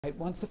Right?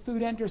 Once the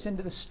food enters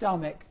into the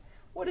stomach,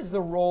 what is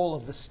the role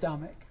of the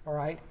stomach? All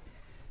right,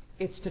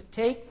 it's to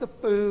take the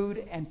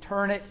food and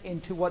turn it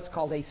into what's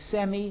called a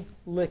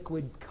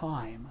semi-liquid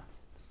chyme.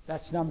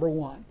 That's number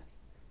one.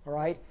 All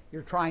right,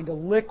 you're trying to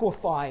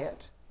liquefy it.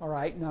 All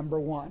right, number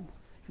one.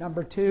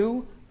 Number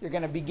two, you're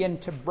going to begin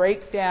to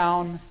break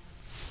down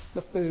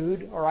the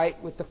food. All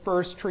right, with the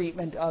first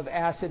treatment of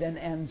acid and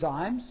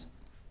enzymes.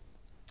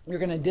 You're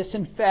going to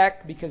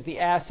disinfect because the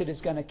acid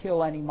is going to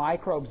kill any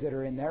microbes that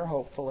are in there,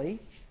 hopefully.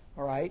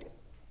 All right?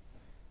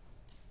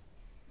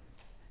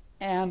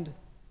 And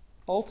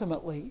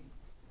ultimately,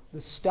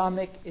 the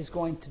stomach is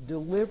going to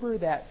deliver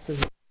that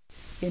food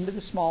into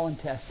the small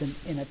intestine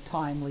in a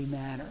timely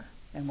manner.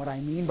 And what I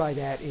mean by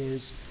that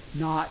is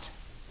not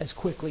as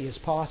quickly as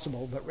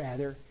possible, but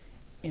rather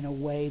in a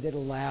way that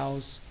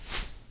allows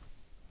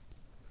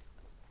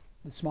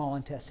the small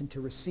intestine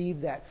to receive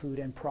that food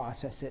and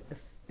process it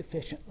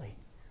efficiently.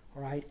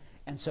 All right?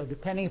 And so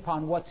depending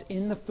upon what's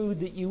in the food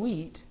that you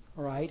eat,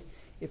 all right,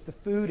 if the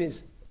food is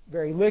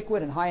very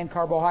liquid and high in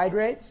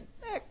carbohydrates,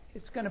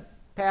 it's going to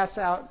pass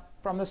out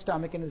from the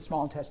stomach into the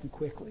small intestine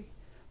quickly.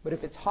 But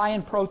if it's high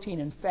in protein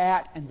and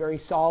fat and very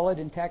solid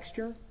in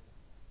texture,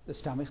 the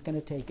stomach's going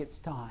to take its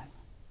time.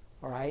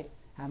 All right?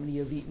 How many of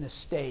you have eaten a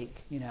steak?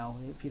 You know,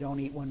 if you don't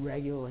eat one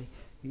regularly,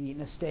 you've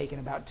eaten a steak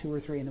and about 2 or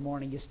 3 in the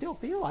morning, you still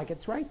feel like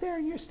it's right there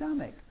in your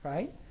stomach,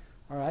 right?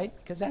 All right?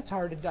 Because that's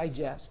hard to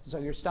digest. So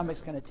your stomach's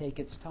going to take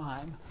its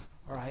time.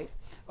 All right?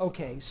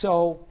 Okay,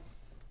 so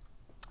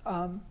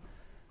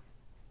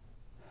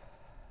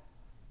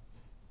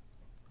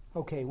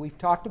okay, we've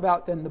talked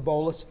about then the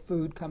bolus of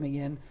food coming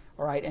in,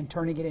 all right, and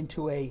turning it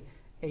into a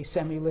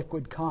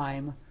semi-liquid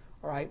chyme.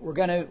 All right, we're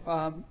going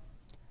to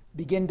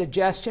begin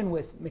digestion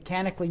with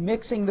mechanically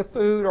mixing the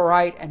food, all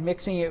right, and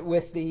mixing it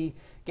with the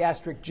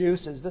gastric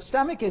juices. The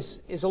stomach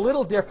is a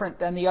little different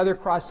than the other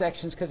cross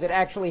sections because it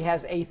actually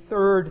has a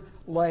third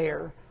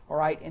layer, all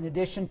right. In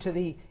addition to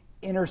the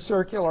inner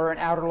circular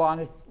and outer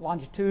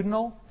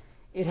longitudinal,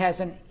 it has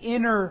an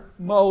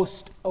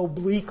innermost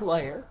oblique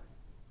layer,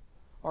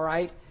 all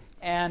right.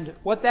 And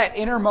what that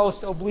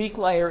innermost oblique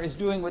layer is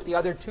doing with the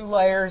other 2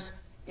 layers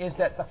is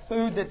that the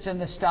food that's in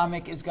the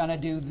stomach is going to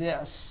do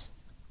this.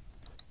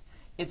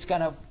 It's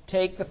going to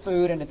take the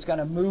food and it's going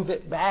to move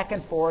it back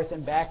and forth,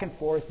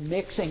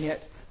 mixing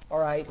it. All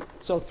right.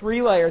 So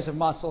 3 layers of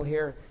muscle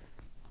here.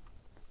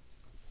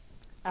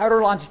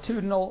 Outer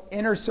longitudinal,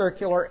 inner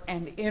circular,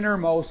 and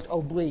innermost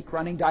oblique,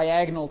 running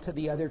diagonal to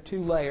the other 2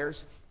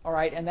 layers. All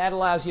right. And that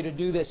allows you to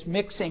do this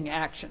mixing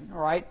action.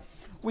 All right.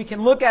 We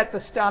can look at the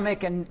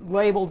stomach and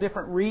label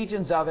different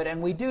regions of it,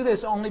 and we do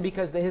this only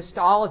because the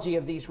histology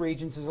of these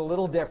regions is a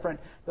little different.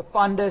 The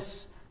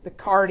fundus, the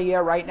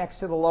cardia right next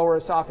to the lower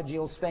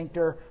esophageal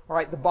sphincter, all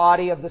right, the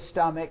body of the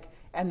stomach,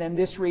 and then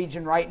this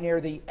region right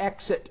near the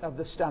exit of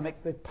the stomach,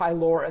 the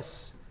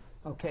pylorus.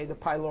 Okay, the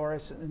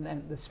pylorus, and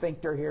then the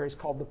sphincter here is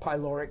called the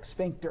pyloric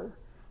sphincter.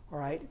 All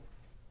right.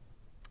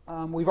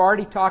 We've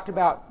already talked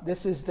about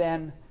this is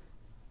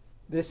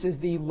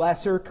the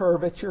lesser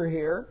curvature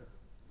here,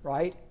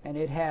 right? And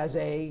it has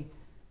a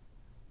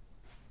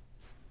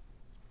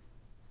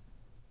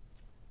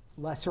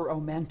lesser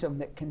omentum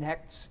that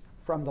connects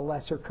from the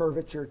lesser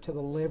curvature to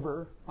the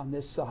liver on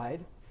this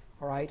side,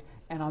 all right?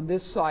 And on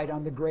this side,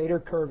 on the greater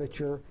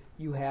curvature,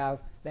 you have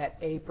that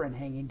apron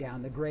hanging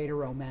down, the greater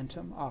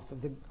omentum off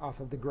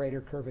of the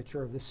greater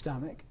curvature of the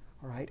stomach,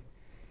 all right?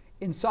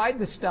 Inside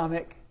the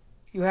stomach,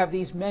 you have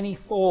these many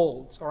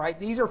folds, all right?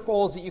 These are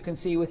folds that you can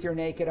see with your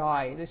naked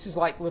eye. This is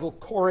like little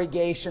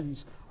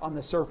corrugations on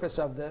the surface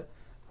of the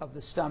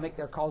stomach.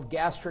 They're called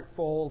gastric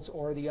folds,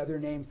 or the other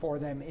name for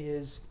them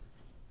is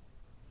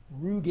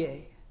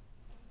rugae,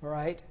 all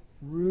right?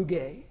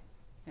 Rugae.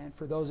 And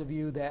for those of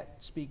you that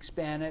speak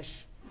Spanish,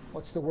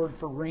 what's the word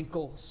for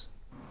wrinkles?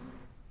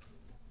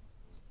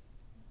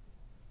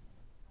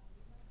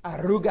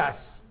 Arrugas.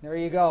 There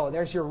you go.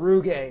 There's your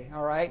rugae,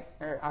 all right?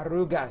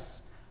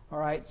 Arrugas. All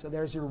right, so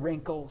there's your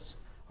wrinkles.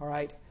 All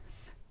right.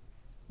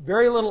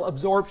 Very little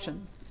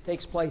absorption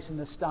takes place in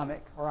the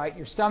stomach. All right.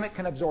 Your stomach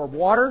can absorb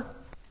water,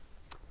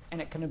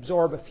 and it can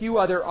absorb a few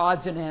other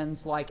odds and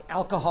ends like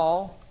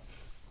alcohol,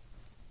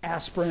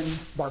 aspirin,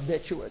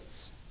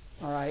 barbiturates.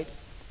 All right.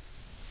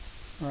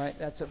 All right.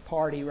 That's a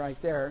party right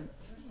there.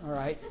 All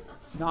right.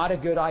 Not a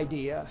good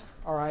idea.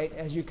 All right.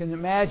 As you can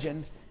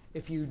imagine,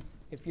 if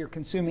you're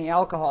consuming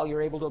alcohol,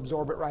 you're able to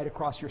absorb it right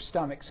across your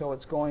stomach, so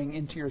it's going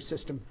into your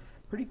system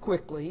pretty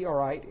quickly, all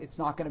right? It's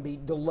not going to be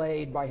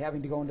delayed by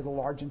having to go into the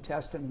large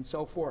intestine and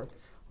so forth,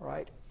 all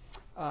right?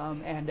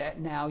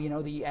 Now, you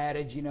know, the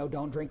adage, you know,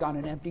 don't drink on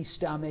an empty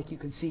stomach. You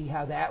can see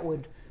how that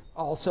would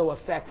also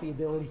affect the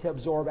ability to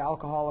absorb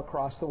alcohol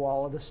across the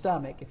wall of the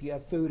stomach. If you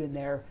have food in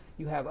there,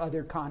 you have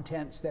other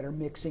contents that are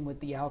mixing with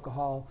the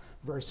alcohol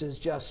versus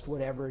just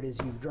whatever it is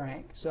you've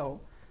drank.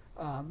 So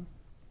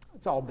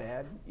it's all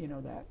bad, you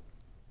know that.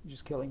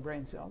 Just killing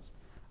brain cells.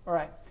 All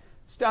right.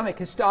 Stomach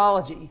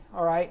histology,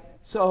 all right?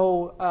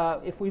 So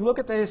if we look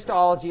at the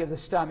histology of the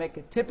stomach,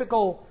 a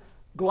typical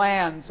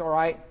glands, all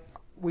right,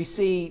 we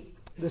see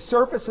the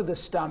surface of the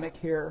stomach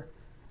here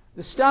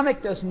The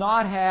stomach does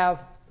not have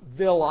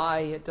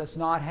villi. It does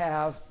not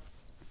have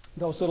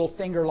those little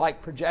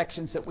finger-like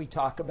projections that we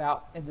talk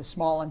about in the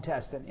small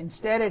intestine.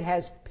 Instead, it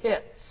has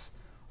pits,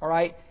 all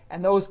right?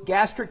 And those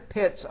gastric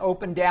pits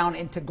open down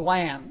into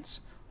glands,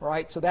 all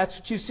right? So that's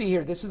what you see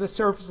here. This is the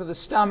surface of the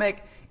stomach.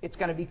 It's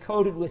going to be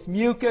coated with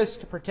mucus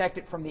to protect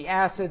it from the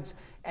acids,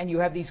 and you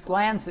have these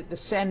glands that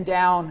descend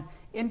down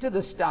into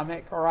the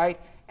stomach, all right?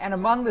 And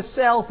among the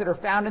cells that are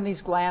found in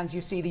these glands,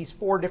 you see these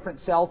 5 different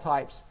cell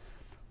types,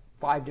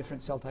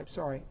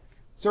 sorry.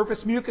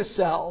 Surface mucus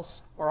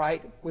cells, all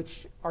right,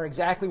 which are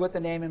exactly what the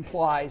name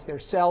implies. They're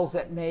cells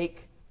that make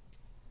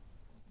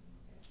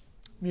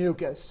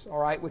mucus, all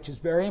right, which is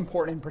very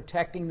important in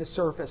protecting the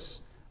surface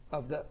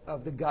of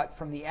the gut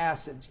from the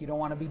acids. You don't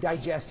want to be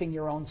digesting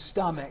your own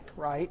stomach,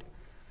 right?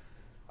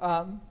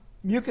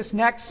 Mucus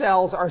neck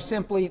cells are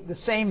simply the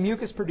same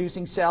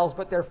mucus-producing cells,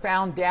 but they're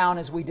found down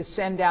as we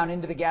descend down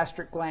into the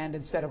gastric gland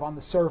instead of on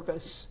the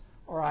surface,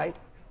 all right?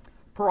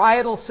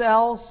 Parietal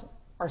cells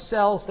are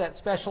cells that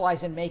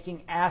specialize in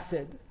making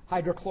acid,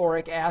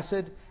 hydrochloric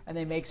acid, and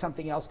they make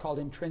something else called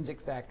intrinsic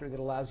factor that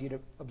allows you to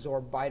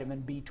absorb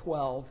vitamin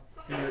B12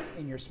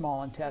 in your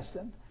small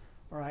intestine.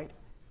 All right.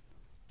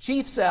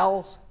 Chief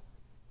cells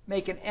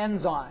make an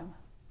enzyme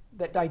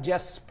that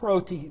digests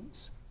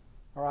proteins.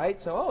 All right.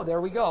 So,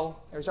 there we go.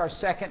 There's our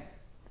second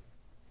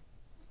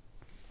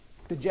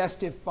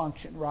digestive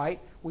function, right?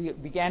 We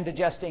began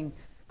digesting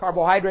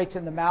carbohydrates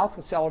in the mouth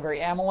with salivary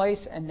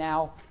amylase, and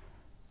now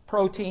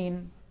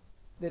protein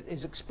that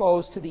is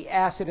exposed to the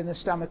acid in the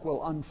stomach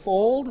will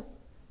unfold,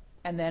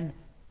 and then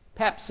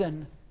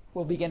pepsin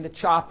will begin to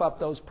chop up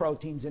those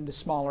proteins into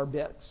smaller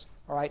bits,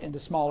 all right, into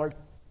smaller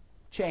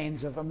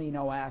chains of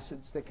amino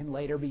acids that can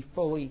later be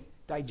fully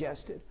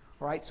digested.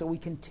 All right, so we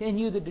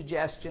continue the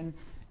digestion,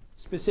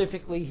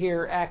 specifically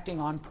here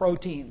acting on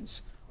proteins.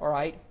 All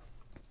right,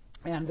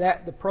 and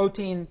that the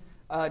protein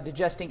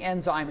digesting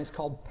enzyme is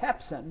called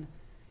pepsin.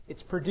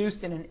 It's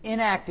produced in an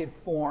inactive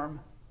form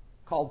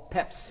called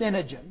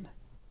pepsinogen.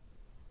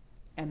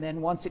 And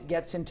then once it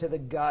gets into the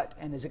gut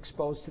and is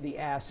exposed to the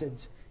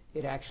acids,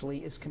 it actually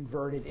is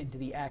converted into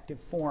the active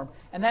form.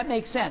 And that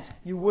makes sense.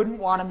 You wouldn't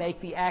want to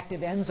make the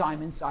active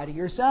enzyme inside of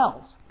your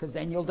cells, because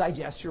then you'll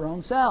digest your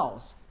own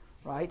cells,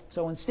 right?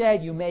 So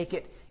instead, you make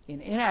it in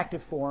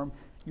inactive form.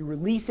 You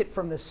release it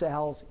from the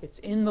cells. It's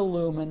in the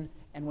lumen,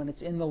 and when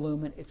it's in the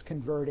lumen, it's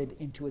converted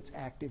into its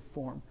active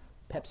form.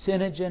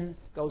 Pepsinogen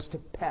goes to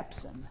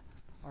pepsin,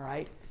 all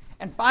right?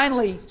 And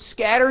finally,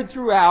 scattered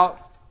throughout,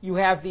 you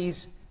have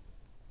these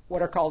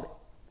what are called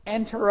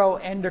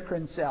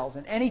enteroendocrine cells.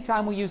 And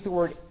anytime we use the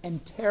word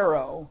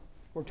entero,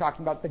 we're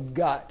talking about the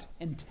gut.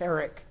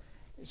 Enteric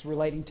is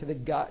relating to the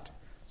gut.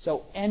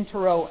 So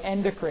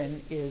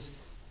enteroendocrine is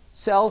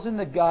cells in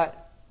the gut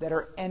that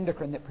are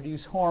endocrine, that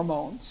produce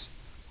hormones.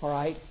 All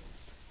right?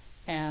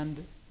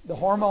 And the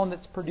hormone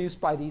that's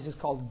produced by these is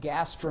called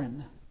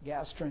gastrin.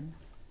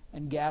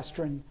 And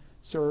gastrin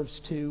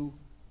serves to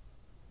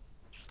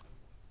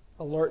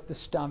alert the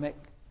stomach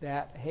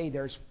that, hey,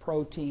 there's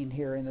protein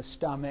here in the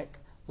stomach.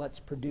 Let's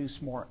produce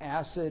more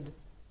acid.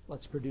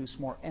 Let's produce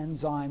more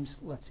enzymes.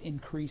 Let's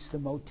increase the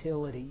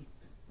motility.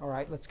 All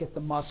right, let's get the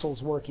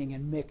muscles working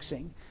and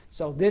mixing.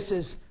 So this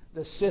is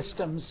the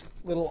system's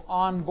little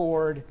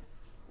onboard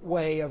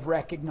way of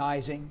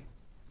recognizing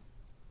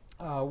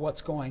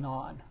what's going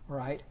on,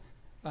 right?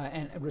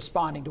 And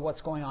responding to what's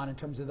going on in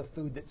terms of the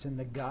food that's in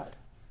the gut.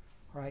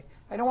 All right.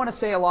 I don't want to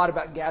say a lot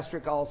about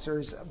gastric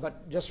ulcers,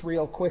 but just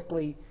real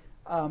quickly,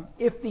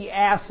 if the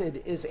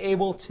acid is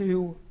able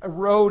to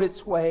erode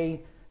its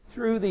way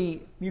through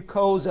the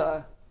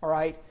mucosa, all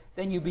right,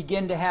 then you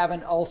begin to have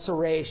an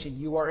ulceration.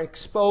 You are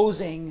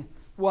exposing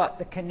what?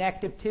 The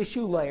connective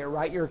tissue layer,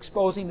 right? You're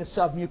exposing the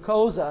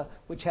submucosa,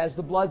 which has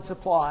the blood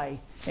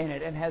supply in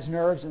it and has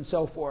nerves and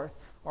so forth,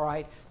 all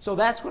right? So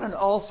that's what an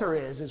ulcer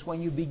is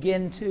when you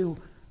begin to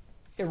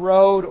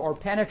erode or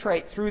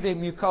penetrate through the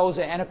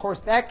mucosa. And, of course,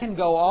 that can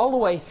go all the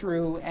way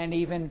through and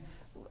even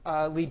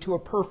lead to a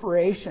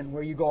perforation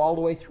where you go all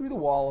the way through the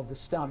wall of the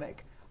stomach.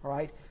 All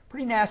right?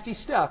 Pretty nasty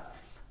stuff.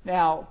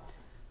 Now,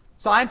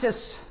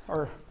 scientists,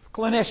 or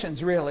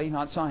clinicians really,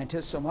 not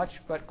scientists so much,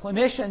 but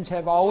clinicians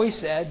have always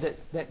said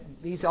that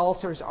these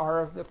ulcers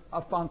are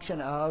a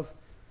function of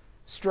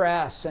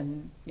stress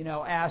and,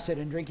 acid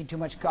and drinking too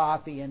much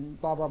coffee and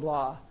blah, blah,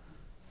 blah.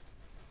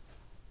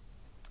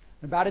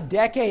 About a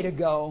decade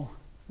ago,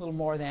 a little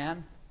more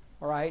than,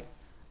 all right,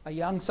 a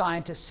young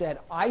scientist said,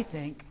 I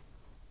think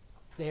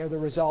they are the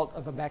result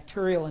of a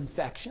bacterial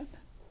infection.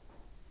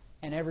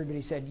 And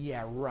everybody said,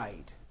 yeah,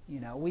 right.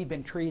 We've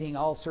been treating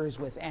ulcers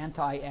with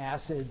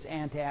antacids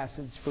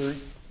for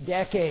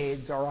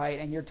decades, all right,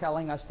 and you're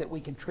telling us that we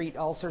can treat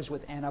ulcers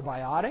with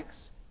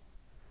antibiotics?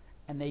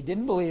 And they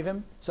didn't believe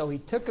him, so he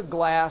took a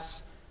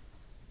glass,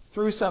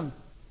 threw some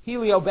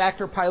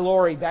Heliobacter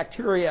pylori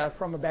bacteria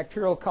from a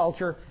bacterial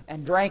culture,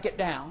 and drank it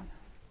down.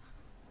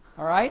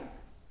 All right?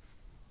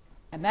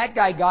 And that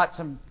guy got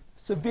some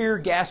severe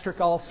gastric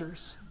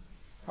ulcers.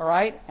 All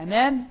right? And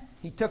then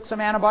he took some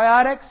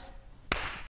antibiotics,